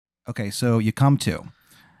Okay, so you come to.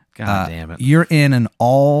 God damn it. You're in an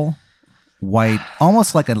all white,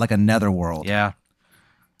 almost like a netherworld. Yeah.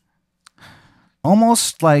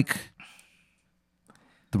 Almost like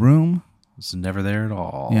The Room. It's never there at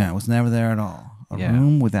all. Yeah, it was never there at all. A Yeah.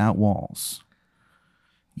 room without walls.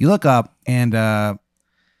 You look up, and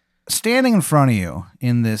standing in front of you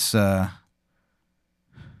in this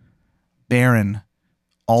barren,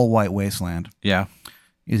 all-white wasteland Yeah.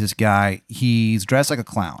 is this guy. He's dressed like a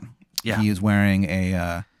clown. Yeah. He is wearing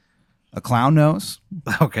a clown nose,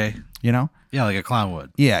 Okay. you know? Yeah, like a clown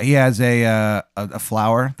would. Yeah, he has a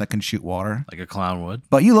flower that can shoot water. Like a clown would.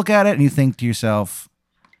 But you look at it and you think to yourself,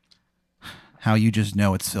 how you just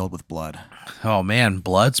know it's filled with blood. Oh, man.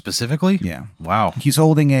 Blood specifically? Yeah. Wow. He's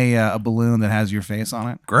holding a balloon that has your face on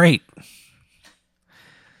it. Great.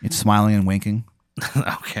 It's smiling and winking.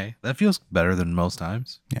 Okay. That feels better than most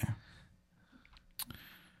times. Yeah. A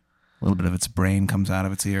little bit of its brain comes out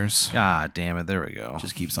of its ears. God damn it. There we go.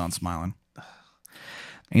 Just keeps on smiling. And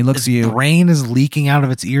he looks His at you. brain is leaking out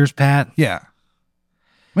of its ears, Pat. Yeah. I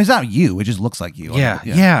mean, it's not you. It just looks like you.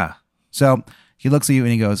 Yeah. So he looks at you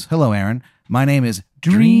and he goes, "Hello, Aaron. My name is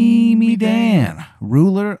Dreamy Dan,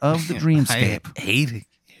 ruler of the dreamscape. I hate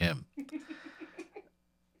him.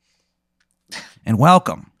 And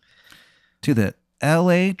welcome to the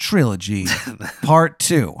LA Trilogy, Part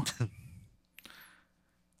 2.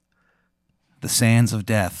 The Sands of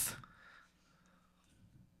Death."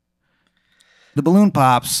 The balloon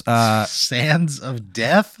pops. Sands of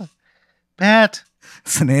Death? Pat?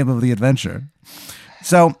 It's the name of the adventure.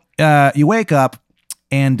 So you wake up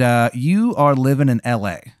and you are living in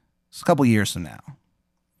LA. It's a couple years from now.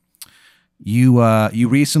 You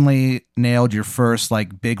recently nailed your first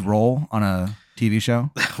like big role on a TV show.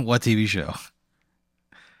 What TV show?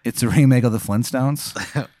 It's a remake of the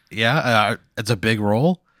Flintstones. Yeah, it's a big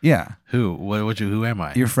role. Yeah, Who? Who am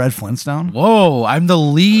I? you're Fred Flintstone. Whoa! I'm the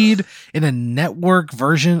lead in a network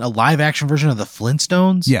version, a live action version of the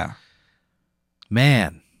Flintstones. Yeah,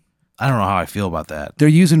 Man, I don't know how I feel about that. they're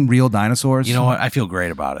using real dinosaurs. You know what? I feel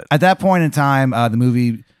great about it. At that point in time, the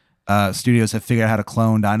movie studios have figured out how to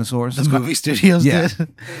clone dinosaurs. The movie studios Yeah.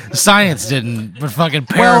 did. Science didn't, but fucking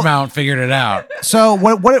Paramount figured it out. So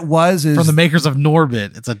what it was is From the makers of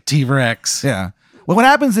Norbit, it's a T-Rex. yeah. Well, what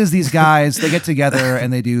happens is these guys they get together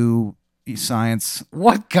and they do science.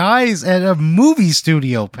 What guys at a movie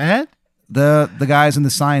studio, Pat? The guys in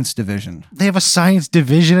the science division. They have a science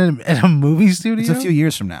division at a movie studio? It's a few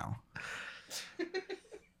years from now.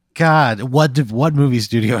 God, what movie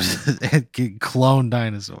studios can clone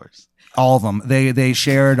dinosaurs? All of them. They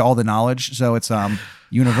shared all the knowledge. So it's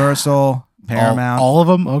Universal, Paramount, All of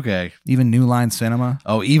them? Okay. even New Line Cinema.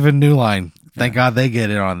 Oh, even New Line. Thank God they get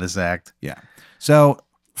in on this act. Yeah. So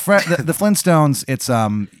the Flintstones, it's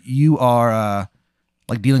you are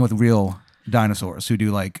like dealing with real dinosaurs who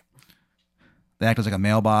do like they act as like a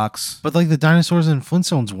mailbox. But like the dinosaurs in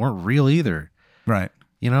Flintstones weren't real either. Right.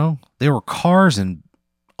 You know? They were cars and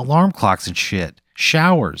alarm clocks and shit.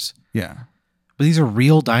 Showers. Yeah. But these are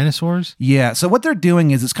real dinosaurs? Yeah. So what they're doing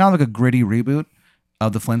is it's kind of like a gritty reboot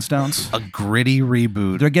of the Flintstones. A gritty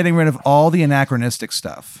reboot. They're getting rid of all the anachronistic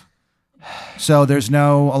stuff. So there's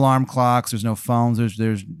no alarm clocks, there's no phones,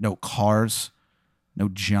 there's no cars, no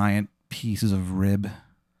giant pieces of rib.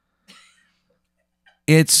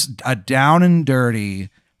 It's a down and dirty,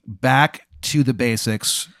 back to the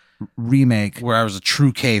basics remake. Where I was a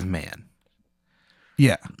true caveman.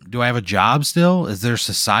 Yeah. Do I have a job still? Is there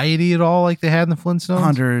society at all like they had in the Flintstones?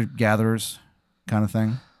 Hunter-gatherers kind of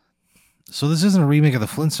thing. So this isn't a remake of the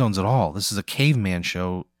Flintstones at all. This is a caveman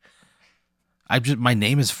show. My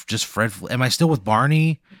name is just Fred. Am I still with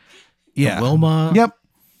Barney? Yeah. And Wilma? Yep.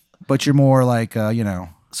 But you're more like,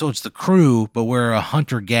 So it's the crew, but we're a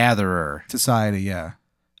hunter-gatherer. society, yeah.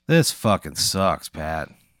 This fucking sucks, Pat.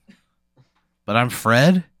 But I'm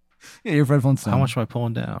Fred? Yeah, you're Fred Flintstone. How much am I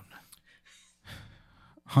pulling down?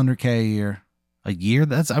 $100K a year. A year?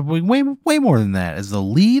 That's way more than that. As the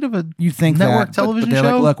lead of a You think network that, television but they're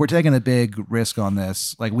show? like, look, we're taking a big risk on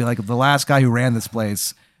this. Like the last guy who ran this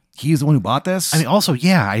place, he's the one who bought this. I mean, also,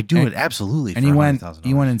 yeah, I do it absolutely. And for you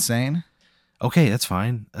 $100,000. went insane. Okay, that's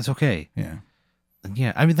fine. That's okay. Yeah.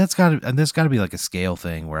 Yeah, I mean there's got to be like a scale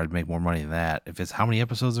thing where I'd make more money than that. If it's how many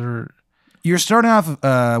episodes are You're starting off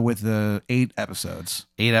with the 8 episodes.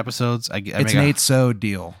 8 episodes? It's an 8-so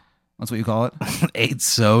deal. That's what you call it. 8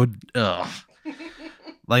 so. Ugh.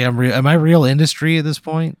 Like am I real industry at this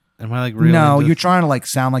point? Am I like real? No, into- you're trying to like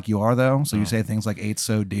sound like you are though. So you say things like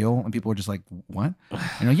 8-so deal, and people are just like, what?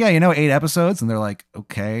 Yeah, 8 episodes, and they're like,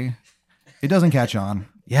 okay. It doesn't catch on.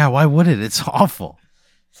 Yeah, why would it? It's awful.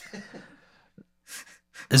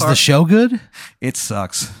 Is the show good? It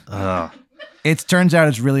sucks. Ugh. It turns out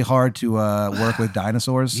it's really hard to work with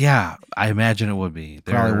dinosaurs. Yeah, I imagine it would be.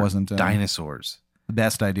 Probably They're wasn't, dinosaurs. The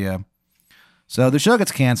best idea. So the show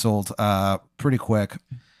gets canceled pretty quick.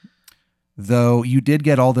 Though you did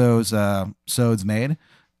get all those sods made.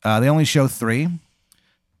 They only show 3.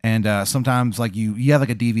 And sometimes like you have like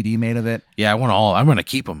a DVD made of it. Yeah, I want all. I'm gonna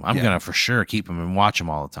keep them. I'm Yeah. gonna for sure keep them and watch them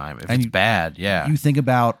all the time. If And it's you- bad, yeah. You think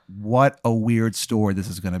about what a weird story this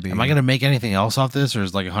is going to be. Am I gonna make anything else off this, or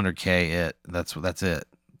is like 100K it? That's it.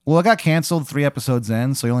 Well, it got canceled 3 episodes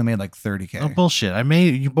in, so you only made like 30K. Oh bullshit!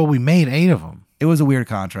 But we made 8 of them. It was a weird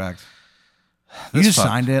contract. You That's just fucked.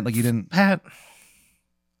 signed it, like you didn't. Pat.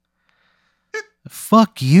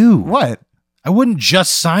 Fuck you. What? I wouldn't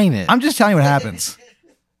just sign it. I'm just telling you what happens.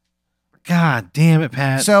 God damn it,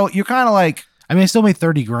 Pat. So you're kind of like, I mean, I still made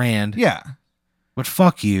 30 grand. yeah, But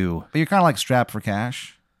fuck you. but you're kind of like strapped for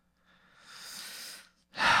cash.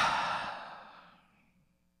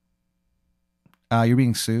 You're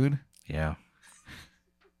being sued Yeah.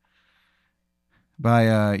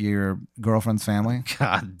 by your girlfriend's family.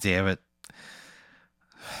 God damn it.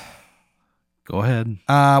 Go ahead.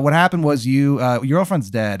 What happened was your girlfriend's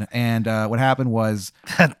dead, and what happened was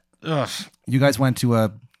Ugh. you guys went to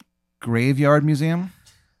a graveyard museum,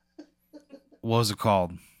 What was it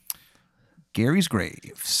called? Gary's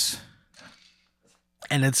Graves.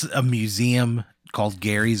 And it's a museum called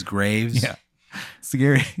Gary's Graves. Yeah, it's the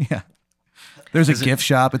Gary. Yeah, there's a Is it- gift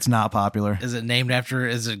shop. It's not popular. Is it named after?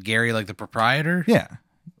 Is it Gary, like the proprietor? Yeah,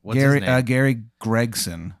 What's Gary his name? Gary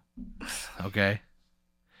Gregson. Okay.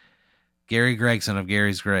 Gary Gregson of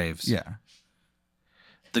Gary's Graves. Yeah,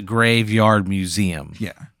 The Graveyard Museum.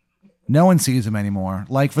 yeah. No one sees him anymore.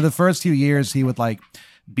 Like for the first few years, he would like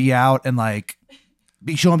be out and like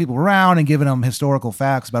be showing people around and giving them historical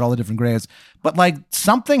facts about all the different graves. But like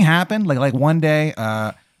something happened. Like one day,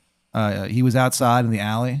 he was outside in the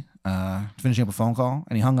alley finishing up a phone call,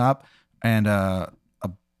 and he hung up, and a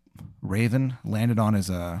raven landed on his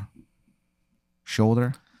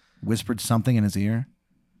shoulder, whispered something in his ear.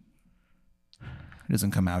 It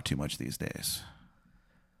doesn't come out too much these days.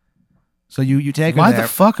 So you take her Why there the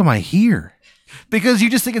fuck am I here? because you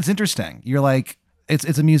just think it's interesting. You're like, it's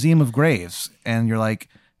a museum of graves, and you're like,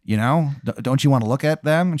 don't you want to look at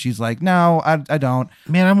them? And she's like, no, I don't.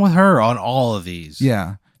 Man, I'm with her on all of these.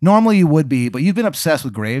 Yeah, normally you would be, but you've been obsessed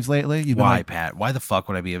with graves lately. You've been Why, Pat? Why the fuck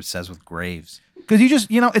would I be obsessed with graves? because you just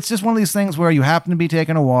it's just one of these things where you happen to be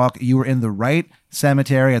taking a walk. You were in the right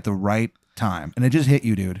cemetery at the right time, and it just hit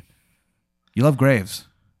you, dude. You love graves.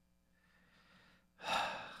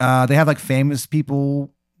 They have like famous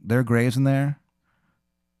people, their graves in there.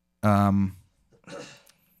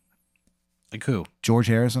 Like who? George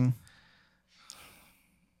Harrison,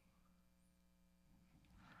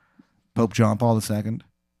 Pope John Paul II.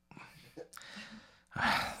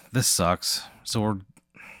 This sucks. So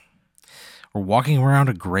we're walking around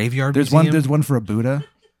a graveyard There's museum? There's one for a Buddha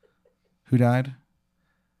who died.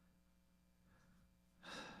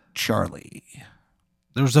 Charlie.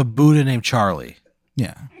 There was a Buddha named Charlie.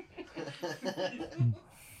 Yeah.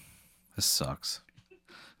 This sucks.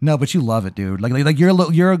 No, but you love it, dude. Like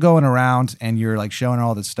you're going around and you're like showing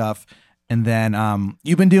all this stuff, and then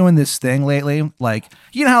you've been doing this thing lately. Like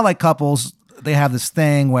how like couples, they have this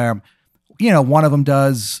thing where one of them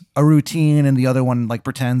does a routine and the other one like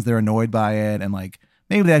pretends they're annoyed by it, and like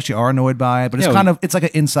maybe they actually are annoyed by it, but it's like an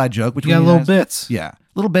inside joke between You got you little guys. bits. Yeah,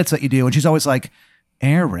 little bits that you do, and she's always like,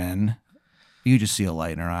 "Aaron," you just see a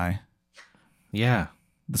light in her eye. Yeah.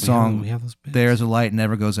 The song we have those bits. "There's a Light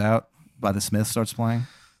Never Goes Out" by the Smiths starts playing.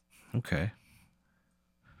 Okay.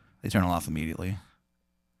 They turn it off immediately.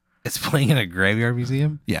 It's playing in a graveyard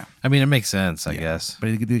museum? Yeah. I mean, it makes sense, I Yeah. guess.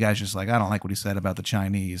 But the guy's just like, I don't like what he said about the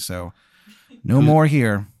Chinese, so no more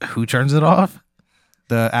here. Who turns it off?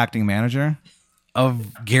 The acting manager.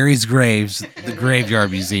 Of Gary's Graves, the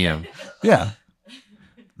graveyard museum. Yeah.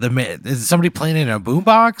 Is somebody playing in a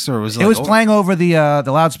boombox, or was it? It was playing over the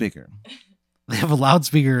loudspeaker. They have a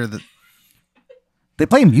loudspeaker. That They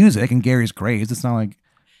play music in Gary's Graves. It's not like,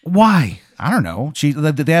 why? I don't know.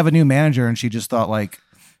 They have a new manager, and she just thought like,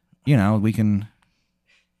 we can.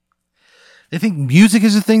 They think music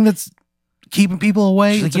is the thing that's keeping people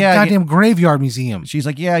away. She's like, It's yeah, a goddamn graveyard museum. She's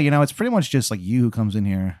like, yeah, it's pretty much just like you who comes in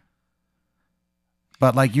here.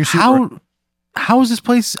 But like you're super. How is this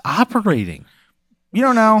place operating? You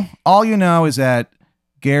don't know. All you know is that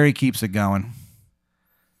Gary keeps it going.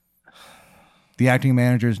 The acting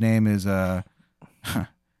manager's name is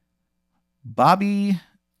Bobby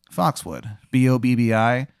Foxwood.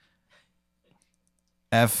 BOBBI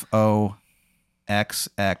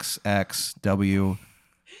FOXXXW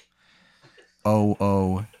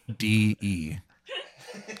Oode.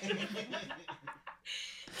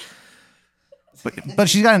 But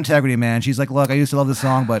she's got integrity, man. She's like, look, I used to love this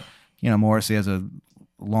song, but Morrissey has a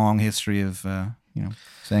long history of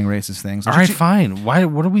saying racist things. All right, fine. Why?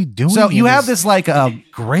 What are we doing? So you have this like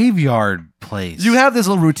graveyard place. You have this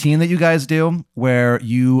little routine that you guys do where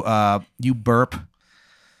you burp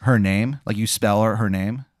her name, like you spell her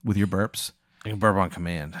name with your burps. You can burp on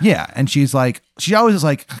command. Yeah, and she always is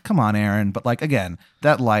like, come on, Aaron. But like again,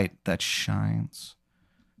 that light that shines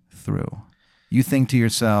through. You think to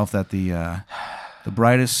yourself that the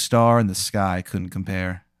brightest star in the sky couldn't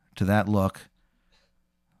compare to that look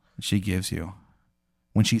that she gives you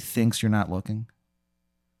when she thinks you're not looking.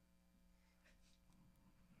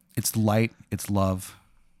 It's light, it's love,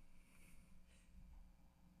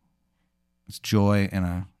 it's joy in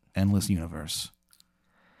an endless universe.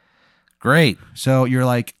 Great. So you're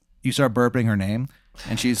like, you start burping her name,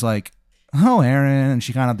 and she's like, oh, Aaron, and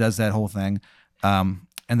she kind of does that whole thing.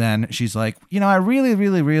 And then she's like, I really,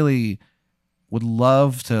 really, really would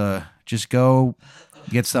love to just go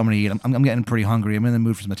get something to eat. I'm getting pretty hungry. I'm in the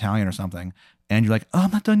mood for some Italian or something. And you're like, oh,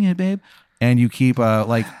 I'm not done yet, babe. And you keep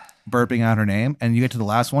like burping out her name, and you get to the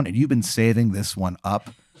last one, and you've been saving this one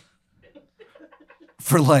up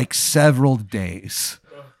for like several days.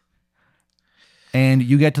 And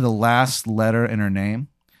you get to the last letter in her name,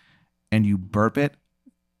 and you burp it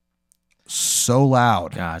so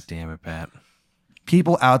loud. God damn it, Pat.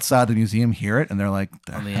 People outside the museum hear it, and they're like...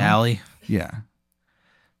 On the alley? Yeah.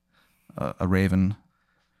 A raven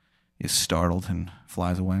is startled and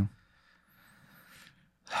flies away.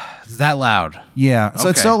 Is that loud? Yeah. So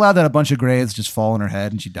it's so loud that a bunch of graves just fall on her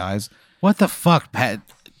head, and she dies. What the fuck, Pat?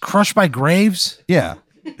 Crushed by graves? Yeah.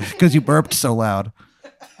 Because you burped so loud.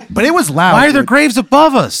 But it was loud. Why are there graves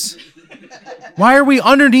above us? Why are we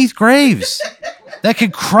underneath graves? That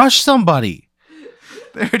could crush somebody.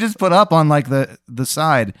 They were just put up on like the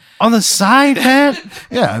side. On the side, Pat?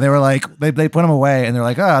 Yeah, they were like, they put them away, and they're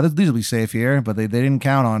like, these will be safe here. But they didn't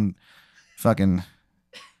count on fucking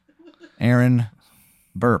Aaron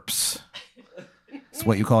Burps. It's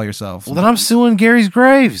what you call yourself. Well, then I'm suing Gary's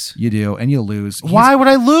graves. You do, and you'll lose. Why would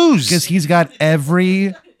I lose? Because he's got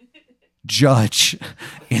every judge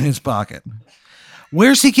in his pocket.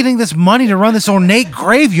 Where's he getting this money to run this ornate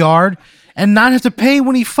graveyard and not have to pay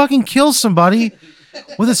when he fucking kills somebody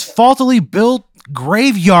with his faultily built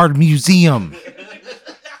graveyard museum?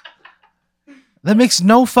 That makes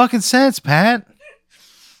no fucking sense, Pat.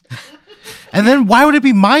 And then why would it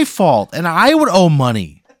be my fault? And I would owe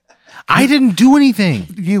money. I didn't do anything.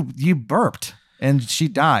 You burped, and she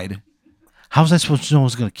died. How was I supposed to know I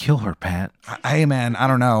was going to kill her, Pat? Hey, man, I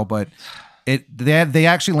don't know, but they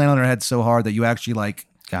actually land on her head so hard that you actually like,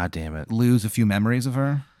 God damn it, lose a few memories of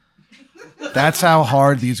her. That's how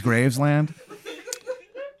hard these graves land.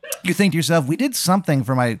 You think to yourself, we did something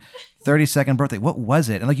for my 32nd birthday. What was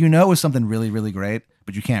it? And like, it was something really, really great,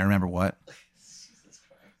 but you can't remember what.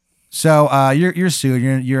 So you're sued.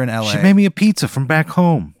 You're in LA. She made me a pizza from back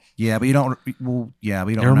home. Yeah, but you don't. Well, yeah,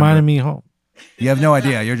 but you don't. It reminded me of home. You have no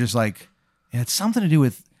idea. You're just like, yeah, it's something to do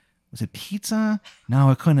with. Was it pizza?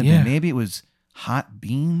 No, it couldn't have been. Maybe it was hot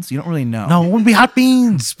beans. You don't really know. No, it wouldn't be hot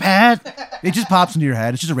beans, Pat. It just pops into your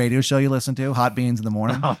head. It's just a radio show you listen to. Hot Beans in the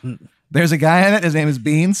morning. There's a guy in it. His name is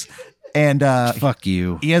Beans. And fuck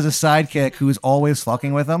you. He has a sidekick who is always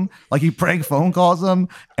fucking with him. Like he prank phone calls him,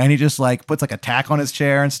 and he just like puts like a tack on his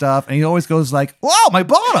chair and stuff. And he always goes like, "Whoa, my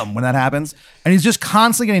bottom!" when that happens. And he's just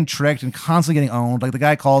constantly getting tricked and constantly getting owned. Like the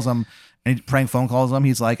guy calls him and he prank phone calls him.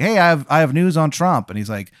 He's like, "Hey, I have news on Trump." And he's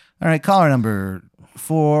like, "All right, caller number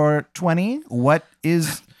 420. What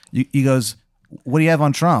is?" He goes, "What do you have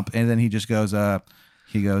on Trump?" And then he just goes,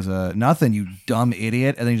 "Nothing, you dumb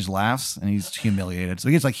idiot." And then he just laughs and he's humiliated. So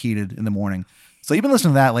he gets like heated in the morning. So you've been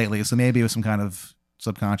listening to that lately. So maybe it was some kind of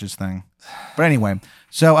subconscious thing. But anyway,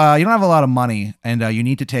 so you don't have a lot of money, and you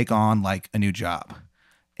need to take on like a new job.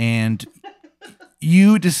 And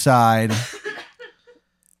you decide,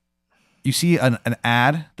 you see an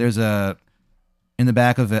ad. There's in the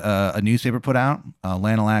back of a newspaper put out,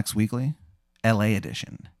 Lanalax Weekly, LA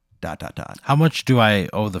edition, ... How much do I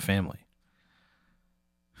owe the family?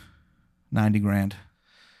 $90,000.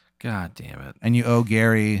 God damn it. And you owe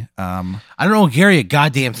Gary. I don't owe Gary a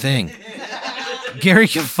goddamn thing. Gary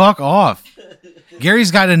can fuck off.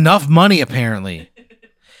 Gary's got enough money, apparently.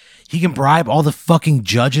 He can bribe all the fucking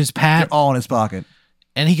judges, Pat. They're all in his pocket.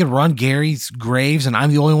 And he can run Gary's graves, and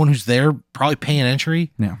I'm the only one who's there, probably paying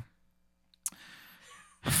entry. Yeah.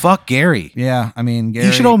 Fuck Gary. Yeah, I mean, Gary.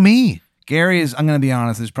 You should owe me. Gary is, I'm going to be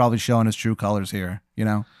honest, is probably showing his true colors here,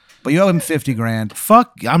 But you owe him $50,000.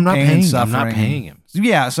 Fuck, I'm not paying him. I'm Suffering. not paying him.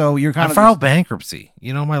 Yeah, so you're kind I of filed bankruptcy.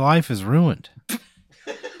 You know, my life is ruined.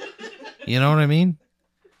 You know what I mean?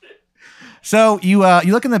 So you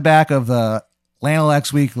look in the back of the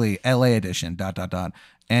Lanalex Weekly LA edition ...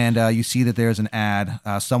 and you see that there's an ad.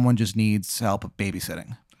 Someone just needs help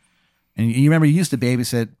babysitting. And you remember you used to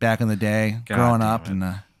babysit back in the day, God growing damn up it.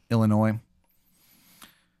 in Illinois.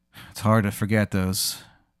 It's hard to forget those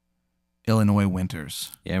Illinois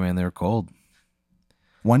winters. Yeah, man, they were cold.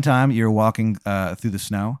 One time you were walking through the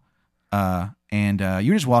snow, and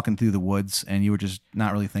you were just walking through the woods, and you were just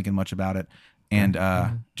not really thinking much about it, and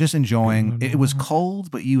just enjoying. It was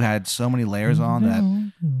cold, but you had so many layers on that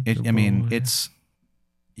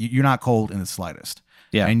you're not cold in the slightest.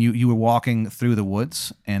 Yeah. And you were walking through the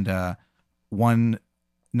woods, and one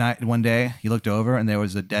day you looked over, and there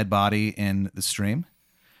was a dead body in the stream,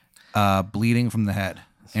 bleeding from the head,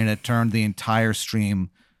 and it turned the entire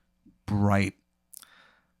stream bright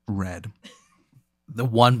red. The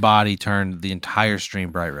one body turned the entire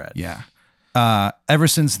stream bright red. Yeah. Ever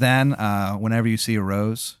since then, whenever you see a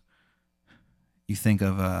rose, you think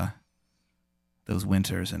of those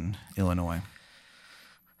winters in Illinois.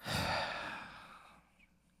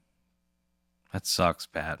 That sucks,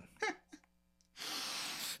 Pat.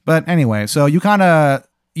 But anyway, so you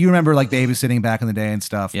remember like babysitting back in the day and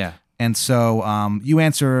stuff. Yeah. And so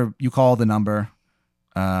you call the number.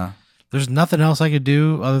 There's nothing else I could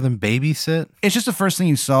do other than babysit. It's just the first thing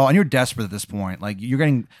you saw, and you're desperate at this point. Like you're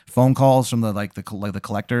getting phone calls from the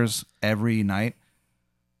collectors every night.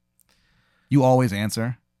 You always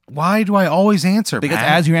answer. Why do I always answer? Because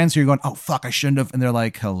Pat? as you answer, you're going, "Oh fuck, I shouldn't have." And they're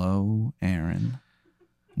like, "Hello, Aaron."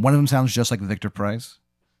 One of them sounds just like Victor Price.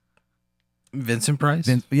 Vincent Price?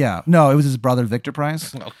 Yeah, no, it was his brother Victor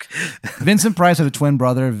Price. Okay. Vincent Price had a twin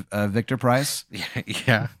brother, Victor Price.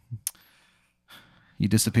 Yeah. He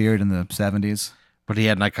disappeared in the 70s, But he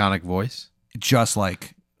had an iconic voice. just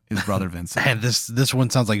like his brother Vincent. And this one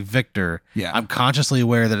sounds like Victor. Yeah. I'm consciously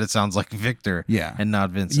aware that it sounds like Victor. Yeah. And not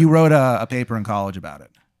Vincent. You wrote a paper in college about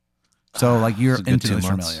it, so like you're It's a good into 2 this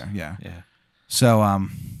months. familiar. Yeah. Yeah. So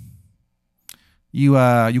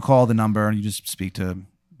you call the number and you just speak to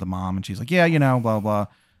the mom, and she's like, "Yeah, blah blah,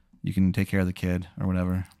 you can take care of the kid or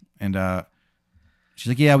whatever." And she's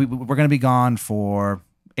like, "Yeah, we're gonna be gone for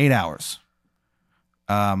 8 hours.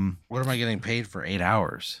 What am I getting paid for 8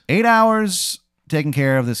 hours? 8 hours taking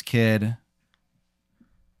care of this kid.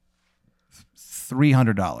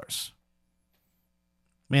 $300.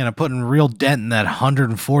 Man, I'm putting real dent in that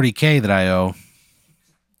 $140K that I owe.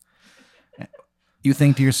 You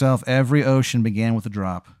think to yourself, every ocean began with a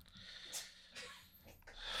drop.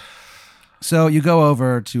 So you go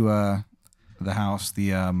over to the house,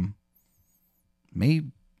 the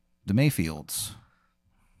Mayfields.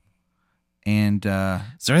 And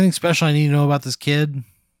Is there anything special I need to know about this kid?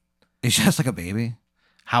 it's just like a baby.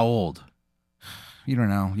 How old? You don't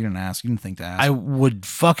know. You didn't ask. You didn't think to ask. I would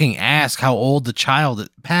fucking ask how old the child is.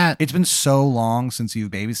 Pat, It's been so long since you've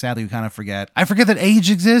babysat that you kind of forget. I forget that age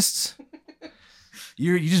exists.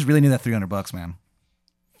 You just really need that $300, man.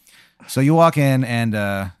 So you walk in,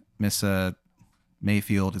 and Miss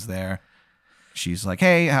Mayfield is there. She's like,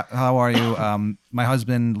 "Hey, how are you? My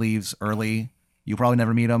husband leaves early. You'll probably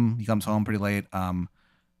never meet him. He comes home pretty late.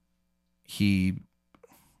 He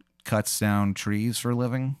cuts down trees for a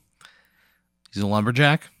living." He's a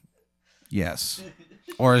lumberjack? Yes.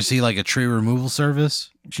 Or is he like a tree removal service?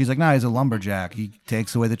 She's like, "No, he's a lumberjack. He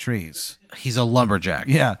takes away the trees." He's a lumberjack.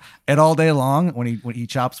 Yeah, and all day long when he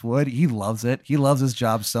chops wood, he loves it. He loves his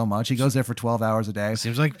job so much. He goes there for 12 hours a day.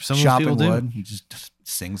 Seems like some of those chopping people wood. do. He just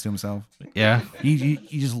sings to himself. Yeah. He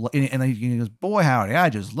just, and then he goes, "Boy, howdy, I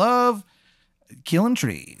just love killing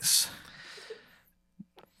trees."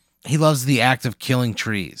 He loves the act of killing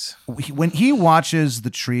trees. When he watches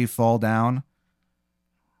the tree fall down,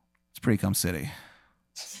 it's pre-cum city.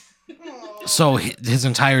 So his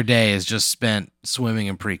entire day is just spent swimming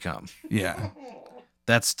in pre-cum. Yeah.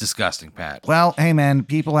 That's disgusting, Pat. Well, hey man,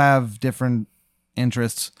 people have different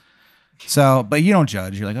interests. So, but you don't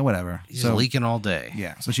judge. You're like, "Oh, whatever." He's So leaking all day.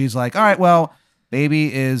 yeah. So she's like, "All right, well,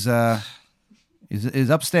 baby is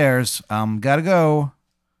upstairs. Gotta go."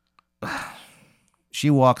 She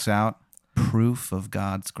walks out, proof of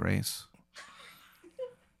God's grace.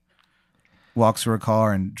 Walks to her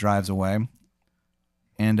car and drives away.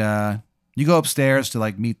 And you go upstairs to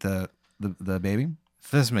like meet the baby.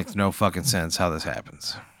 This makes no fucking sense how this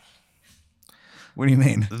happens. What do you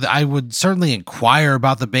mean? I would certainly inquire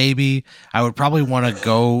about the baby. I would probably want to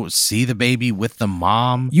go see the baby with the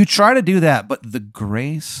mom. You try to do that, but the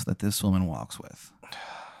grace that this woman walks with,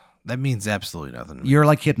 That means absolutely nothing to me. you're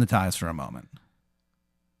like hypnotized for a moment.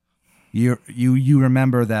 You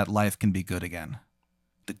remember that life can be good again.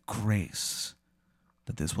 the grace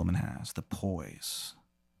that this woman has, the poise,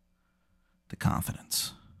 the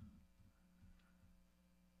confidence.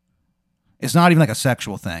 It's not even like a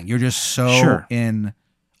sexual thing. You're just so in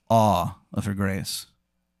awe of her grace.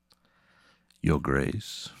 Your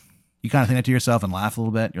grace. You kind of think that to yourself and laugh a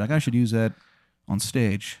little bit. You're like, I should use that on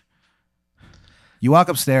stage. You walk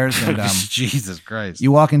upstairs and Jesus Christ.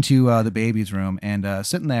 You walk into the baby's room, and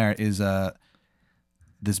sitting there is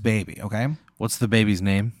this baby. Okay, what's the baby's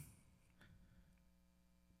name?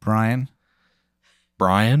 Brian.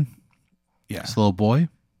 Brian. Yeah, this little boy.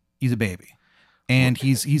 He's a baby, and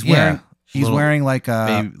he's wearing like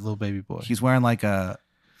a little baby boy. He's wearing like a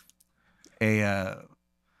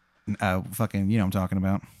fucking, you know what I'm talking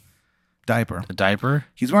about, diaper. A diaper?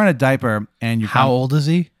 He's wearing a diaper, and how old is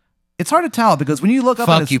he? It's hard to tell because when you look up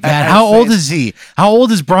Fuck at his, you, Pat. at How his old face, is he? How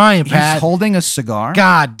old is Brian, Pat? He's holding a cigar.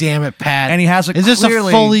 God damn it, Pat. And he has Is this a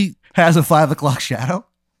fully has a 5 o'clock shadow.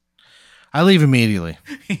 I leave immediately.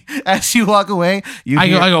 As you walk away, I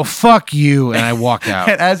go, fuck you, and I walk out.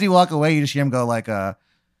 And as you walk away, you just hear him go like,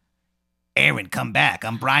 Aaron, come back.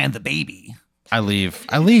 I'm Brian the baby. I leave.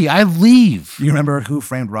 You remember Who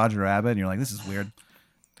Framed Roger Rabbit? And you're like, this is weird.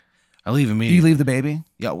 I leave immediately. You leave the baby?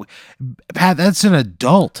 Yeah, Pat, that's an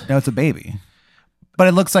adult. No, it's a baby. But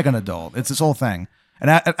it looks like an adult. It's this whole thing. And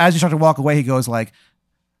as you start to walk away, he goes like,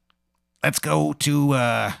 let's go to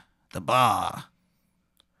the bar.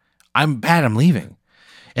 I'm leaving.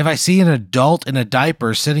 If I see an adult in a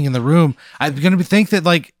diaper sitting in the room, I'm going to think that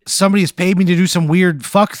like somebody has paid me to do some weird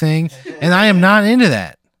fuck thing, and I am not into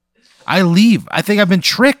that. I leave. I think I've been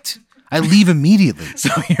tricked. I leave immediately. So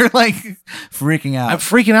you're like freaking out. I'm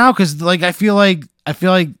freaking out because like I feel like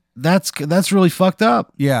that's really fucked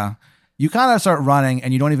up. Yeah. You kind of start running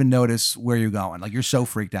and you don't even notice where you're going. Like you're so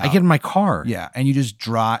freaked out. I get in my car. Yeah, and you just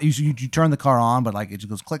drive. You turn the car on, but like it just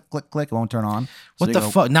goes click, click, click. It won't turn on. What the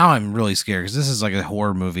fuck? Now I'm really scared because this is like a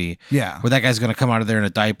horror movie. Yeah, where that guy's gonna come out of there in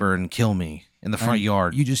a diaper and kill me in the front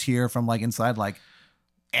yard. You just hear from like inside, like,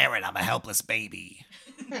 Aaron, I'm a helpless baby.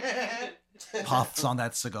 Puffs on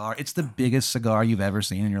that cigar. It's the biggest cigar you've ever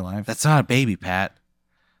seen in your life. That's not a baby, Pat.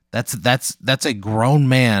 That's a grown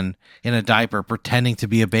man in a diaper pretending to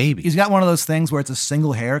be a baby. He's got one of those things where it's a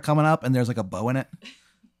single hair coming up and there's like a bow in it.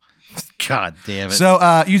 God damn it.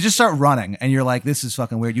 So you just start running and you're like, this is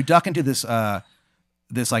fucking weird. You duck into this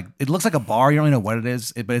like, it looks like a bar. You don't even know what it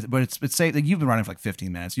is. But it's say like, you've been running for like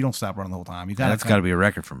 15 minutes. You don't stop running the whole time. That's got to be a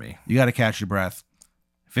record for me. You got to catch your breath.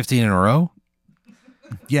 15 in a row?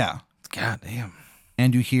 Yeah. God damn.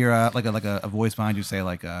 And you hear like a voice behind you say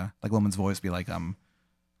like a woman's voice be like,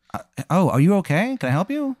 oh, are you okay? Can I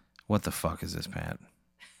help you? What the fuck is this, Pat?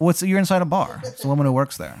 You're inside a bar. It's a woman who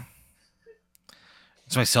works there.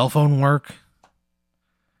 Does my cell phone work?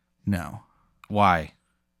 No. Why?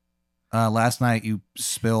 Last night you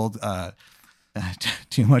spilled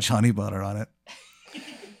too much honey butter on it.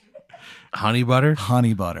 Honey butter?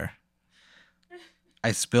 Honey butter.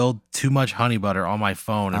 I spilled too much honey butter on my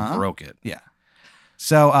phone and broke it. Yeah.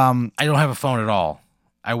 So I don't have a phone at all.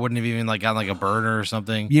 I wouldn't have even like gotten like a burner or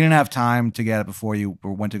something. You didn't have time to get it before you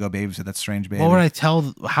went to go babysit that strange baby. What would I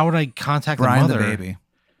tell? How would I contact Brian the mother? The baby.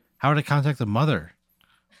 How would I contact the mother?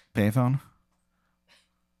 Payphone.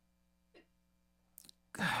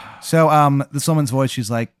 So this woman's voice,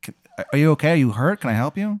 she's like, "Are you okay? Are you hurt? Can I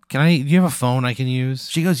help you? Do you have a phone I can use?"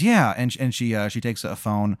 She goes, "Yeah," and she takes a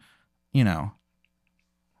phone, you know,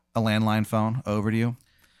 a landline phone over to you,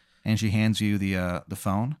 and she hands you the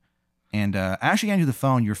phone. And as she hands you the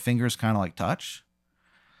phone, your fingers kind of like touch.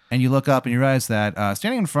 And you look up and you realize that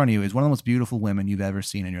standing in front of you is one of the most beautiful women you've ever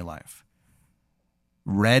seen in your life.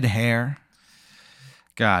 Red hair.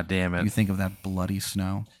 God damn it. You think of that bloody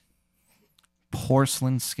snow.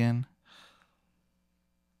 Porcelain skin.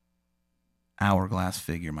 Hourglass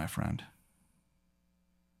figure, my friend.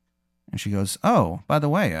 And she goes, "Oh, by the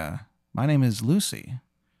way, my name is Lucy.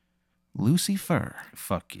 Lucy Fur."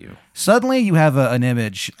 Fuck you. Suddenly you have an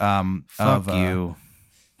image Fuck of you.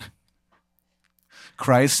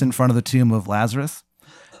 Christ in front of the tomb of Lazarus.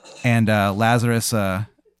 And Lazarus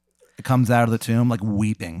comes out of the tomb like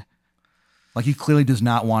weeping. Like he clearly does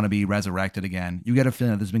not want to be resurrected again. You get a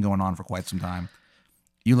feeling that this has been going on for quite some time.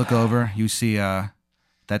 You look over, you see that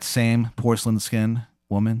same porcelain skin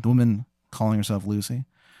woman, the woman calling herself Lucy.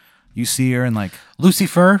 You see her and like... Lucy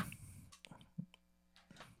Fur?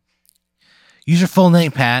 Use your full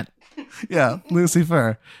name, Pat. Yeah, Lucy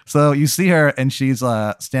Fur. So you see her and she's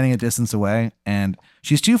standing a distance away and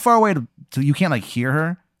she's too far away to you can't like hear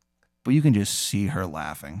her, but you can just see her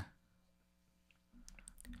laughing.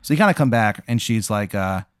 So you kind of come back and she's like,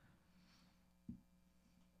 "How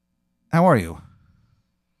are you?"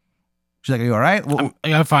 She's like, are you all right? Well,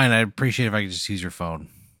 I'm fine. I'd appreciate if I could just use your phone.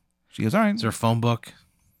 she goes, all right. Is there a phone book?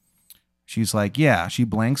 She's like, yeah. She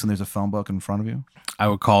blinks and there's a phone book in front of you. I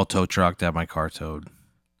would call a tow truck to have my car towed.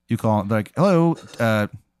 You call like, hello,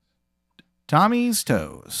 Tommy's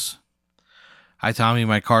Toes. Hi, Tommy.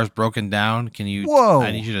 My car's broken down. Can you? Whoa.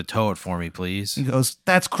 I need you to tow it for me, please. He goes,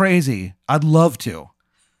 that's crazy. I'd love to.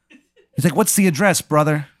 He's like, what's the address,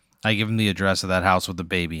 brother? I give him the address of that house with the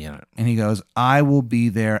baby in it. And he goes, I will be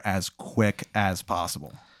there as quick as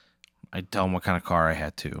possible. I tell him what kind of car I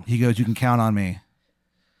had to. He goes, you can count on me.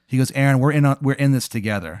 He goes, Aaron, we're in this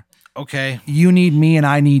together. Okay. You need me and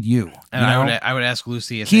I need you. And I would ask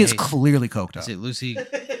Lucy. He is clearly coked up. Say, Lucy,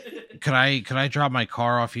 could I drop my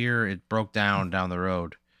car off here? It broke down the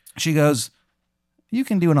road. She goes, you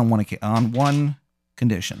can do it on one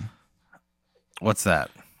condition. What's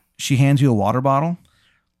that? She hands you a water bottle.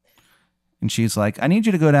 And she's like, I need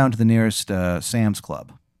you to go down to the nearest Sam's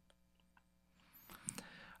Club.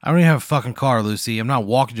 I don't even have a fucking car, Lucy. I'm not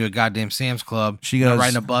walking to a goddamn Sam's Club. She goes, I'm not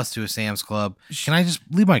riding a bus to a Sam's Club. Can I just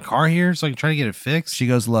leave my car here so I can try to get it fixed? She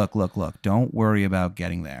goes, look. Don't worry about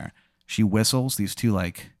getting there. She whistles. These two,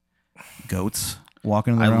 like, goats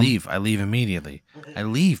walking in the room. I leave immediately. I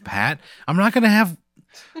leave, Pat. I'm not going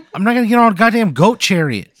to get on a goddamn goat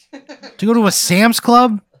chariot to go to a Sam's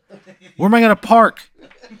Club. Where am I going to park?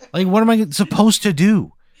 Like, what am I supposed to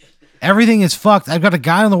do? Everything is fucked. I've got a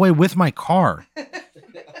guy on the way with my car.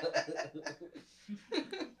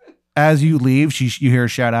 As you leave, you hear her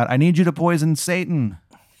shout out, I need you to poison Satan.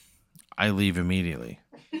 I leave immediately.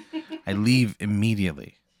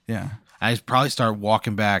 Yeah. I probably start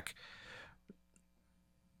walking back.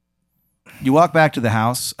 You walk back to the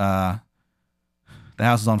house. The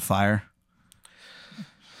house is on fire.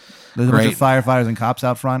 There's a bunch of firefighters and cops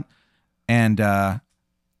out front. And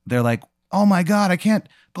they're like, oh my God, I can't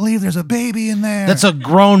believe there's a baby in there. That's a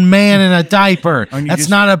grown man in a diaper. That's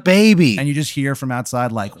not a baby. And you just hear from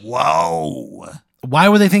outside like, whoa. Why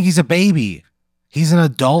would they think he's a baby? He's an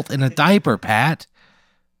adult in a diaper, Pat.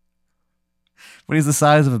 But he's the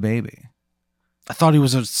size of a baby. I thought he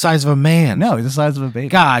was the size of a man. No, he's the size of a baby.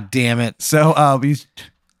 God damn it. So the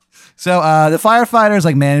firefighters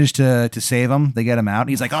like manage to save him. They get him out.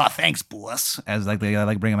 He's like, oh, thanks, boss. As like they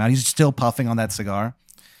like bring him out. He's still puffing on that cigar.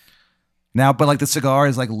 Now, but like the cigar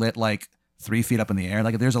is like lit like 3 feet up in the air.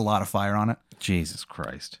 Like there's a lot of fire on it. Jesus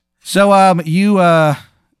Christ. So you go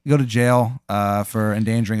to jail for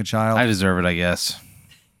endangering a child. I deserve it, I guess.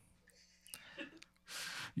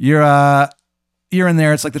 You're in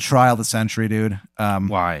there. It's like the trial of the century, dude.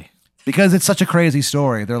 Why? Because it's such a crazy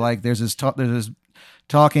story. They're like, there's this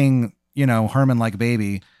talking, Herman-like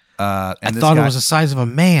baby. I thought it was the size of a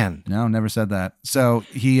man. No, never said that. So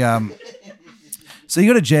he, so you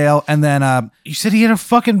go to jail, and then you said he had a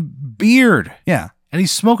fucking beard. Yeah, and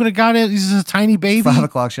he's smoking a goddamn. He's a tiny baby. 5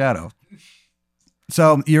 o'clock shadow.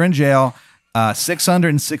 So you're in jail.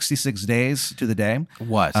 666 days to the day.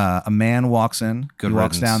 What? A man walks in. Good he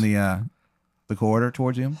walks riddance. down the corridor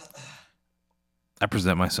towards you. I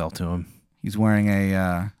present myself to him. He's wearing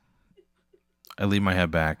a. I lean my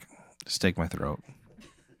head back, stake my throat.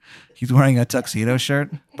 He's wearing a tuxedo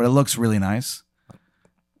shirt, but it looks really nice.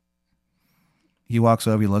 He walks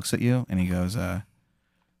over, he looks at you, and he goes,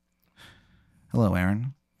 hello,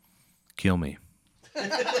 Aaron. Kill me.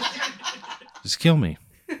 Just kill me.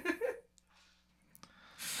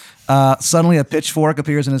 Suddenly a pitchfork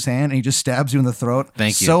appears in his hand, and he just stabs you in the throat.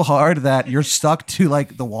 Thank you. So hard that you're stuck to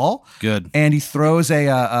like the wall. Good. And he throws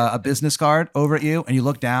a business card over at you, and you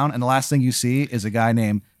look down, and the last thing you see is a guy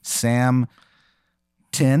named Sam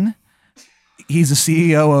Tin. He's the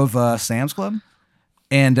CEO of Sam's Club,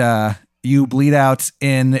 and you bleed out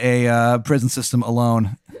in a prison system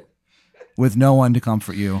alone with no one to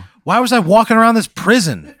comfort you. Why was I walking around this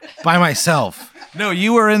prison by myself? No,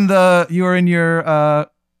 you were in your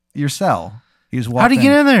cell. He just walked How'd he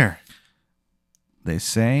get in there? They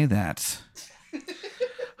say that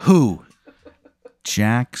who?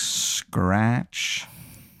 Jack Scratch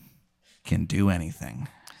can do anything.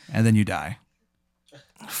 And then you die.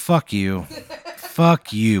 Fuck you.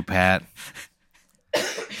 Fuck you, Pat.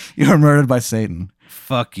 You were murdered by Satan.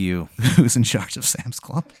 Fuck you. Who's in charge of Sam's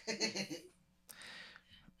Club.